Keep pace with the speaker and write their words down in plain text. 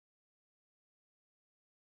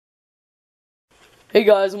Hey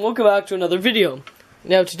guys, and welcome back to another video.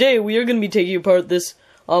 Now today we are going to be taking apart this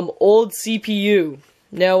old CPU.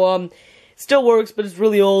 Now it still works, but it's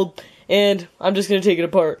really old, and I'm just going to take it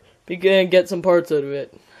apart and get some parts out of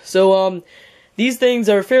it. So these things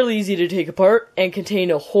are fairly easy to take apart and contain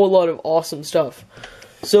a whole lot of awesome stuff.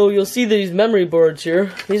 So you'll see these memory boards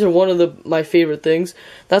here. These are one of my favorite things.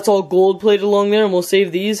 That's all gold plated along there, and we'll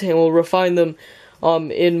save these and we'll refine them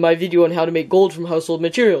in my video on how to make gold from household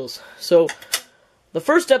materials. So the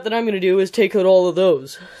first step that I'm going to do is take out all of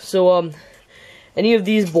those. So, any of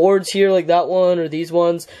these boards here, like that one or these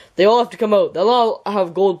ones, they all have to come out. They'll all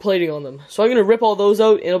have gold plating on them. So I'm going to rip all those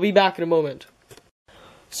out, and I'll be back in a moment.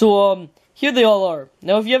 So, here they all are.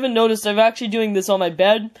 Now, if you haven't noticed, I'm actually doing this on my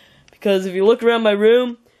bed, because if you look around my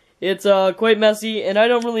room, it's quite messy, and I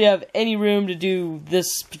don't really have any room to do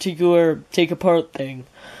this particular take-apart thing.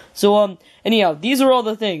 So, anyhow, these are all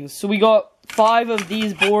the things. So we got 5 of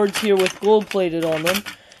these boards here with gold plated on them,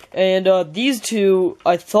 and these 2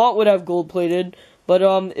 I thought would have gold plated, but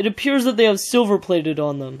it appears that they have silver plated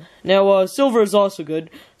on them. Now silver is also good,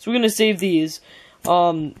 so we're going to save these,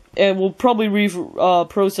 and we'll probably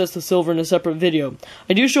process the silver in a separate video.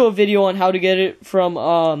 I do show a video on how to get it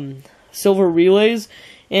from silver relays,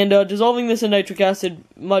 and dissolving this in nitric acid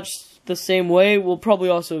much the same way, we'll probably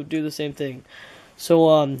also do the same thing.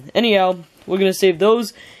 So anyhow, we're going to save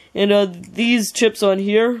those. And these chips on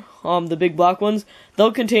here, the big black ones,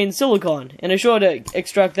 they'll contain silicon, and I show how to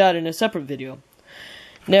extract that in a separate video.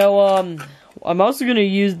 Now, I'm also going to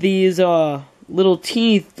use these little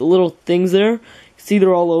things there. You see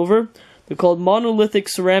they're all over. They're called monolithic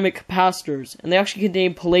ceramic capacitors, and they actually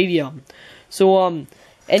contain palladium. So,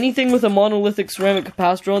 anything with a monolithic ceramic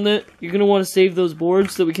capacitor on it, you're going to want to save those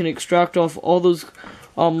boards so that we can extract off all those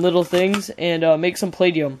little things and make some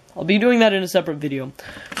palladium. I'll be doing that in a separate video.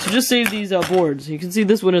 So just save these boards. You can see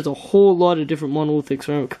this one has a whole lot of different monolithic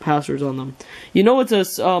ceramic capacitors on them. You know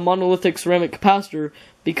it's a monolithic ceramic capacitor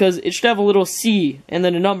because it should have a little C and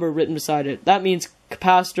then a number written beside it. That means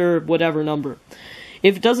capacitor whatever number.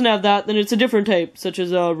 If it doesn't have that, then it's a different type, such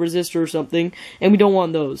as a resistor or something, and we don't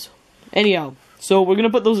want those. Anyhow, so we're going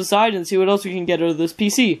to put those aside and see what else we can get out of this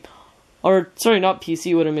PC. Or, sorry, not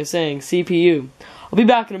PC, what am I saying? CPU. I'll be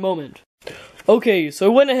back in a moment. Okay, so I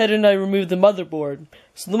went ahead and I removed the motherboard.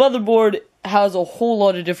 So the motherboard has a whole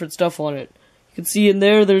lot of different stuff on it. You can see in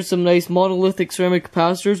there's some nice monolithic ceramic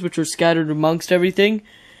capacitors which are scattered amongst everything.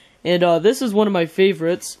 And this is one of my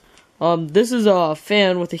favorites. This is a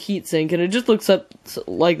fan with a heatsink, and it just looks up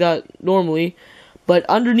like that normally. But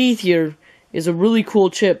underneath here is a really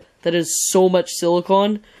cool chip that has so much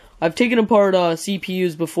silicon. I've taken apart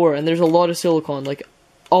CPUs before, and there's a lot of silicon, like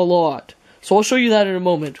a lot. So I'll show you that in a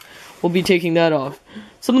moment. We'll be taking that off.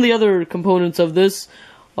 Some of the other components of this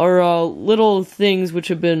are little things which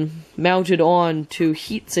have been mounted on to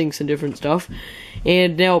heat sinks and different stuff.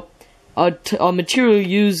 And now, a material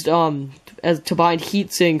used to bind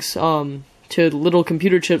heat sinks to little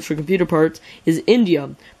computer chips for computer parts is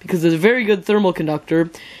indium, because it's a very good thermal conductor,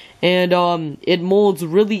 and it molds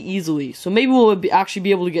really easily. So maybe we'll actually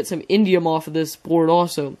be able to get some indium off of this board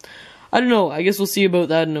also. I don't know. I guess we'll see about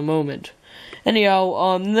that in a moment.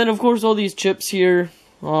 Anyhow, and then of course all these chips here,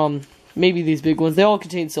 maybe these big ones, they all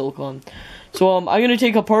contain silicon. So I'm going to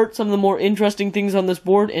take apart some of the more interesting things on this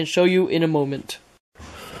board and show you in a moment.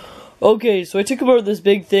 Okay, so I took apart this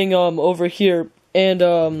big thing over here, and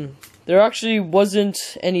there actually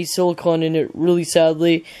wasn't any silicon in it, really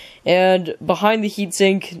sadly. And behind the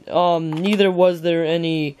heatsink, neither was there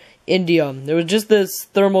any indium. There was just this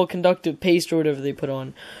thermal conductive paste or whatever they put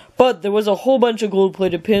on. But there was a whole bunch of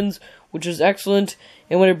gold-plated pins, which is excellent.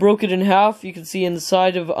 And when I broke it in half, you can see in the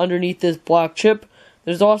side of underneath this black chip,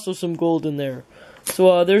 there's also some gold in there.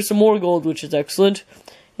 So there's some more gold, which is excellent.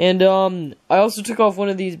 And I also took off one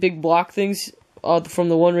of these big black things from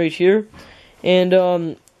the one right here. And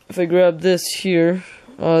if I grab this here,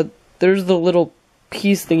 there's the little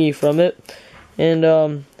piece thingy from it. And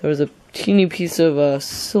there was a teeny piece of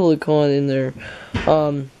silicon in there.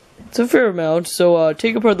 It's a fair amount, so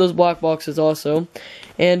take apart those black boxes also.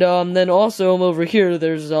 And then also over here,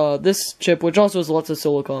 there's this chip, which also has lots of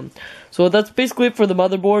silicon. So that's basically it for the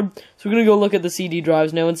motherboard. So we're going to go look at the CD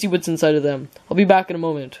drives now and see what's inside of them. I'll be back in a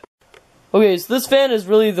moment. Okay, so this fan is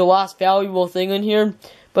really the last valuable thing in here,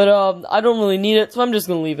 but I don't really need it, so I'm just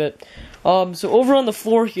going to leave it. So over on the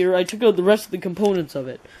floor here, I took out the rest of the components of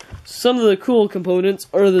it. Some of the cool components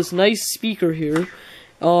are this nice speaker here,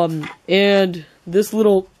 and this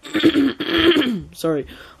little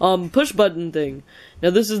push button thing. Now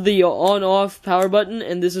this is the on-off power button,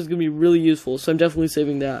 and this is going to be really useful, so I'm definitely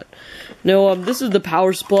saving that. Now this is the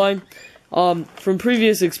power supply. from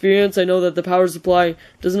previous experience, I know that the power supply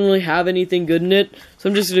doesn't really have anything good in it, so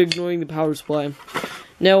I'm just ignoring the power supply.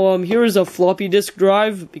 Now, here is a floppy disk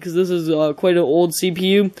drive, because this is quite an old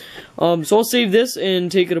CPU. So I'll save this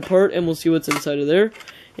and take it apart, and we'll see what's inside of there.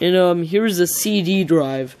 And here's a CD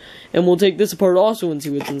drive, and we'll take this apart also and see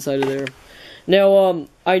what's inside of there. Now,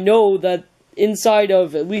 I know that inside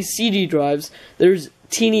of at least CD drives, there's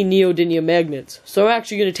teeny neodymium magnets. So I'm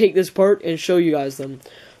actually going to take this apart and show you guys them.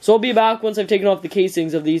 So I'll be back once I've taken off the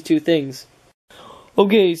casings of these two things.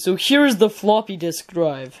 Okay, so here's the floppy disk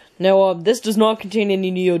drive. Now, this does not contain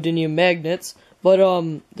any neodymium magnets, but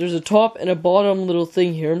there's a top and a bottom little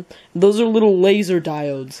thing here. Those are little laser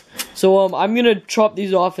diodes. So I'm gonna chop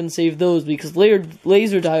these off and save those because laser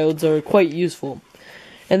diodes are quite useful.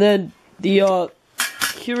 And then the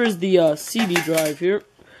here is the CD drive here,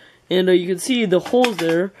 and you can see the holes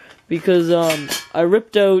there because I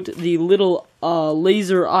ripped out the little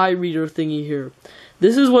laser eye reader thingy here.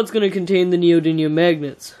 This is what's going to contain the neodymium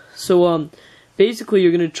magnets. So basically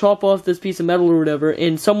you're going to chop off this piece of metal or whatever,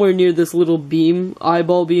 and somewhere near this little beam,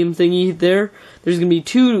 eyeball beam thingy there's going to be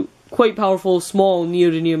two quite powerful small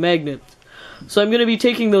neodymium magnets. So I'm going to be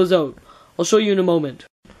taking those out. I'll show you in a moment.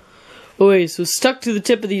 Okay, so stuck to the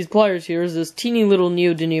tip of these pliers here is this teeny little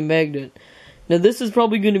neodymium magnet. Now this is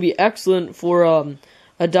probably going to be excellent for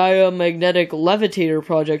a diamagnetic levitator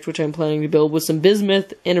project which I'm planning to build with some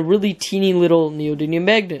bismuth and a really teeny little neodymium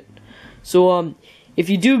magnet. So if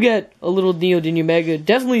you do get a little neodymium magnet,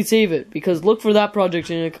 definitely save it, because look for that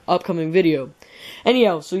project in an upcoming video.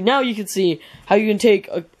 Anyhow, so now you can see how you can take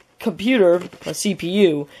a computer, a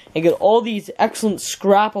CPU, and get all these excellent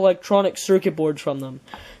scrap electronic circuit boards from them.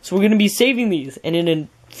 So we're going to be saving these, and in a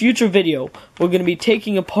future video, we're going to be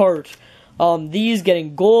taking apart these,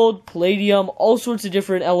 getting gold, palladium, all sorts of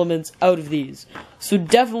different elements out of these. So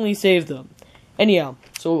definitely save them. Anyhow,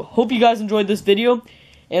 so hope you guys enjoyed this video,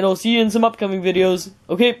 and I'll see you in some upcoming videos.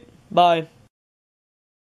 Okay, bye.